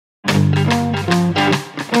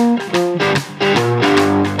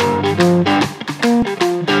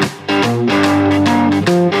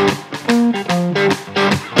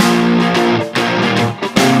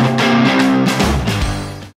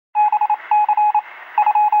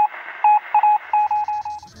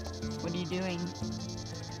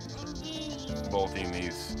bolting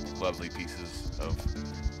these lovely pieces of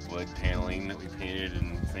wood paneling that we painted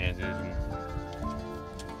and sanded and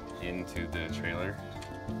into the trailer.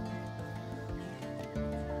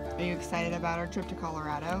 Are you excited about our trip to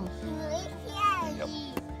Colorado? Yep.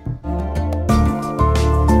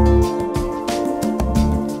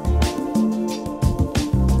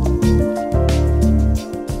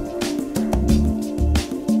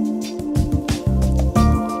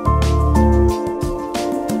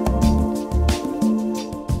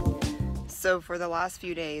 So for the last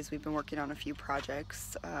few days, we've been working on a few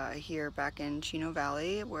projects here back in Chino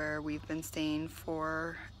Valley, where we've been staying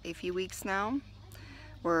for a few weeks now.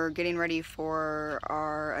 We're getting ready for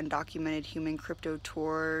our Undocumented Human crypto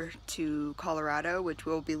tour to Colorado, which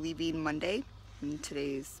we'll be leaving Monday. And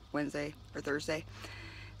today's Wednesday or Thursday.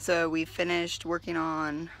 So we finished working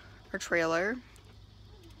on our trailer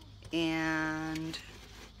and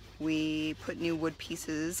we put new wood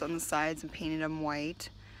pieces on the sides and painted them white.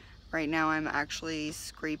 Right now I'm actually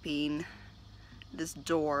scraping this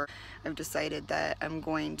door. I've decided that I'm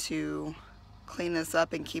going to clean this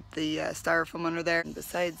up and keep the styrofoam under there. And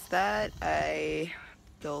besides that, I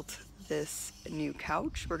built this new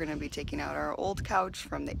couch. We're gonna be taking out our old couch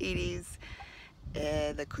from the 80s.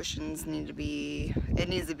 The cushions needs to be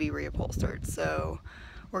reupholstered. So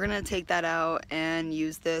we're gonna take that out and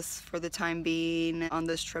use this for the time being on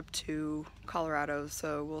this trip to Colorado.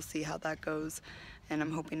 So we'll see how that goes. And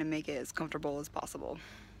I'm hoping to make it as comfortable as possible.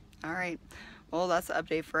 All right, well, that's the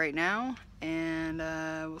update for right now, and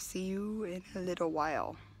we'll see you in a little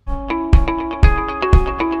while.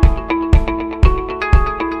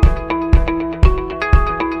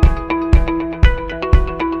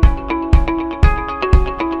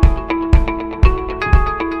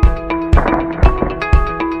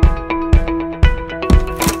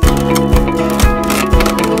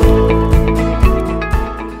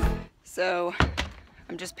 So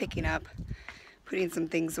I'm just picking up, putting some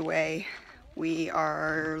things away. We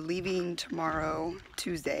are leaving tomorrow,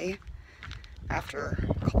 Tuesday, after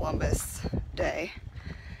Columbus Day.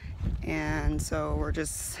 And so we're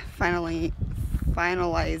just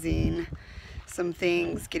finalizing some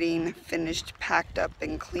things, getting finished, packed up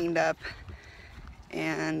and cleaned up.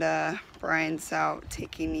 And Brian's out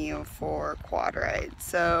taking Neo for a quad ride.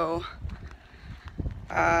 So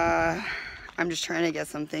I'm just trying to get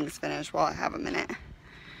some things finished while I have a minute.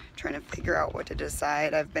 Trying to figure out what to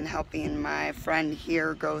decide. I've been helping my friend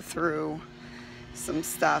here go through some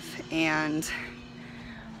stuff and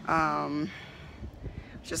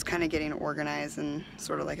just kind of getting organized and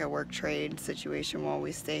sort of like a work trade situation while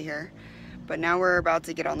we stay here. But now we're about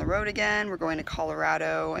to get on the road again. We're going to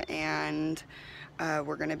Colorado, and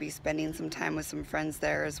we're going to be spending some time with some friends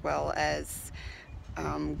there, as well as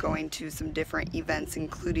going to some different events,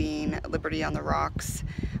 including Liberty on the Rocks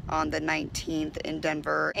on the 19th in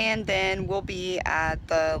Denver. And then we'll be at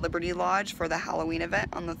the Liberty Lodge for the Halloween event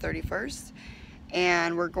on the 31st.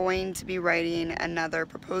 And we're going to be writing another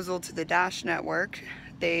proposal to the Dash Network.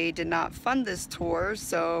 They did not fund this tour,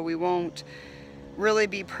 so we won't really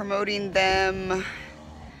be promoting them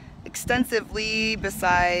extensively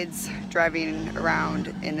besides driving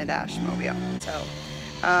around in the Dashmobile. So,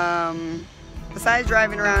 besides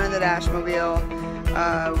driving around in the Dashmobile,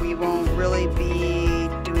 we won't really be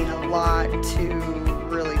doing a lot to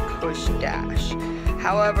really push Dash.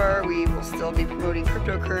 However, we will still be promoting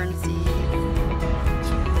cryptocurrency.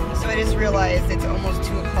 So I just realized it's almost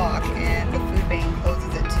 2 o'clock and the food bank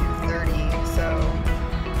closes at 2:30. So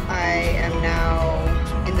I am now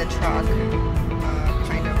in the truck,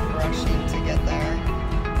 kind of rushing to get there.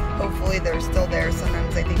 Hopefully they're still there.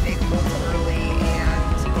 Sometimes I think they close early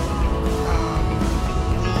and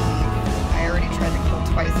leave. I already tried to call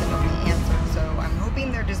twice and nobody answered. So I'm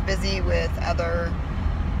hoping they're just busy with other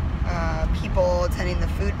people attending the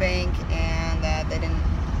food bank and that they didn't.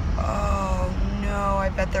 Oh no, I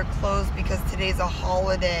bet they're closed because today's a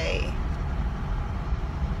holiday.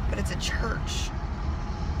 But it's a church.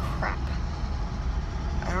 Crap.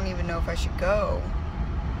 I don't even know if I should go.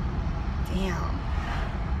 Damn.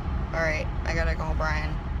 Alright, I gotta call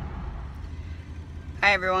Brian.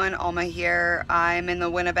 Hi everyone, Alma here. I'm in the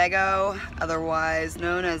Winnebago, otherwise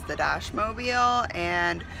known as the Dashmobile,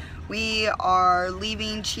 and we are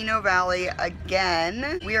leaving Chino Valley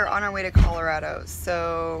again. We are on our way to Colorado,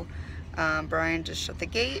 so Brian just shut the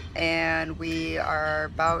gate and we are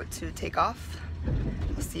about to take off.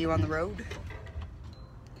 I'll see you on the road.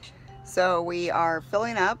 So we are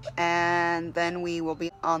filling up and then we will be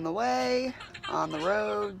on the way, on the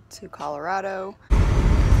road to Colorado.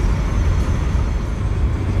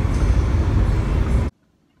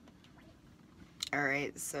 Alright,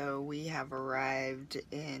 Alright, so we have arrived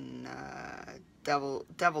in Devil's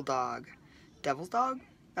Dog?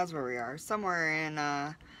 That's where we are. Somewhere in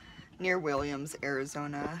near Williams,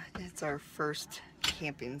 Arizona. It's our first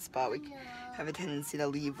camping spot. We have a tendency to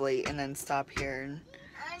leave late and then stop here. And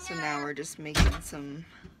so now we're just making some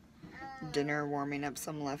dinner, warming up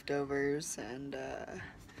some leftovers, and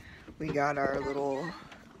we got our little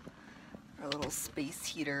space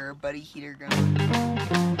heater, buddy heater going.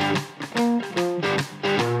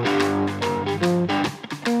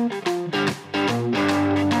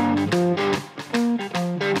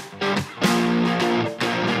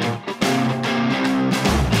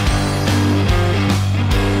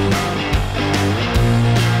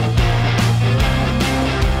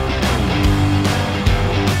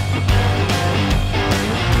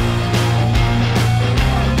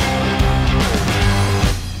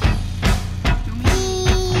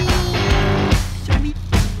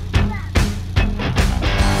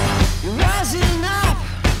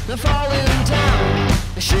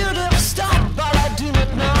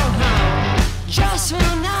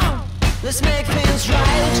 Let's make things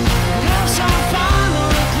right. Have some fun,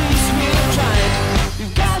 or at least we'll try it.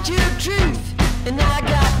 You've got your truth, and I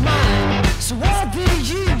got mine. So what the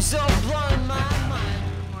use of blowing my mind?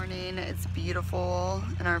 Good morning. It's beautiful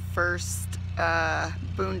in our first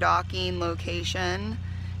boondocking location.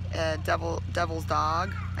 Devil's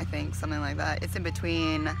Dog, I think, something like that. It's in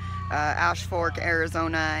between Ash Fork,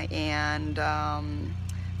 Arizona, and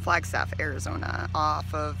Flagstaff, Arizona,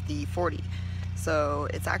 off of the 40. So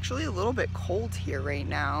it's actually a little bit cold here right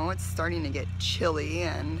now. It's starting to get chilly,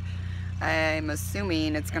 and I'm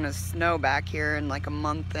assuming it's gonna snow back here in like a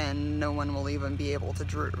month, and no one will even be able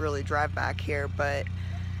to really drive back here. But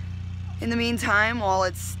in the meantime, while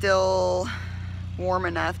it's still warm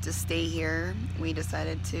enough to stay here, we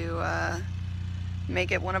decided to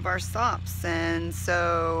make it one of our stops. And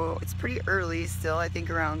so it's pretty early still, I think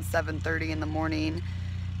around 7:30 in the morning.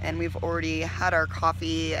 And we've already had our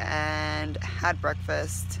coffee and had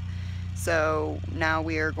breakfast. So now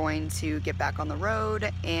we are going to get back on the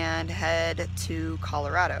road and head to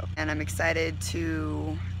Colorado. And I'm excited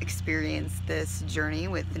to experience this journey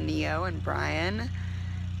with Neo and Brian.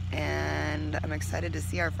 And I'm excited to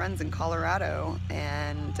see our friends in Colorado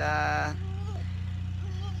and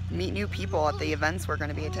meet new people at the events we're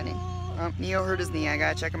gonna be attending. Oh, Neo hurt his knee, I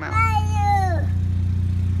gotta check him out.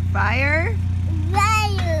 Fire? Fire!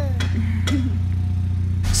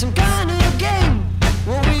 Some kind of game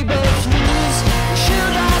where we both lose.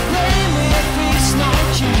 Should I blame if it's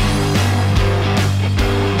not you?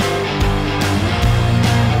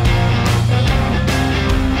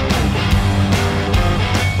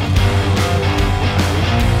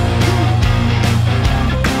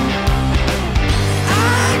 I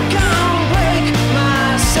can't break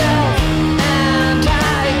myself, and I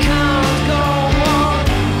can't go on.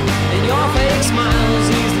 And your fake smiles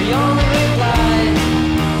is the only reply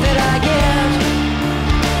that I get.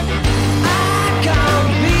 I can't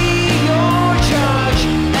be your judge,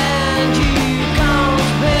 and you can't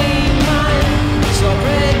be mine. So I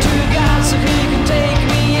pray to God so he can take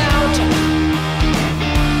me out.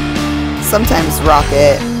 Sometimes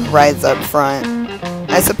Rocket rides up front.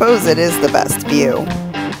 I suppose it is the best view.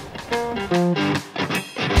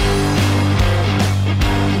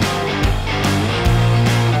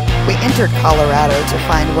 We entered Colorado to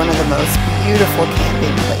find one of the most beautiful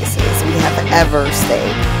camping places we have ever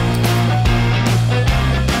stayed.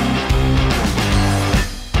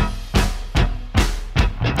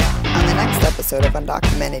 On the next episode of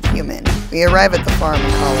Undocumented Human, we arrive at the farm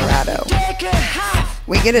in Colorado. Take a half.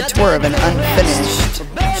 We get a tour of an unfinished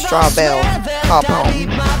straw bale cob home,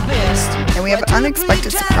 and we have an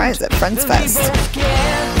unexpected surprise at Friends Fest.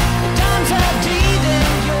 Times I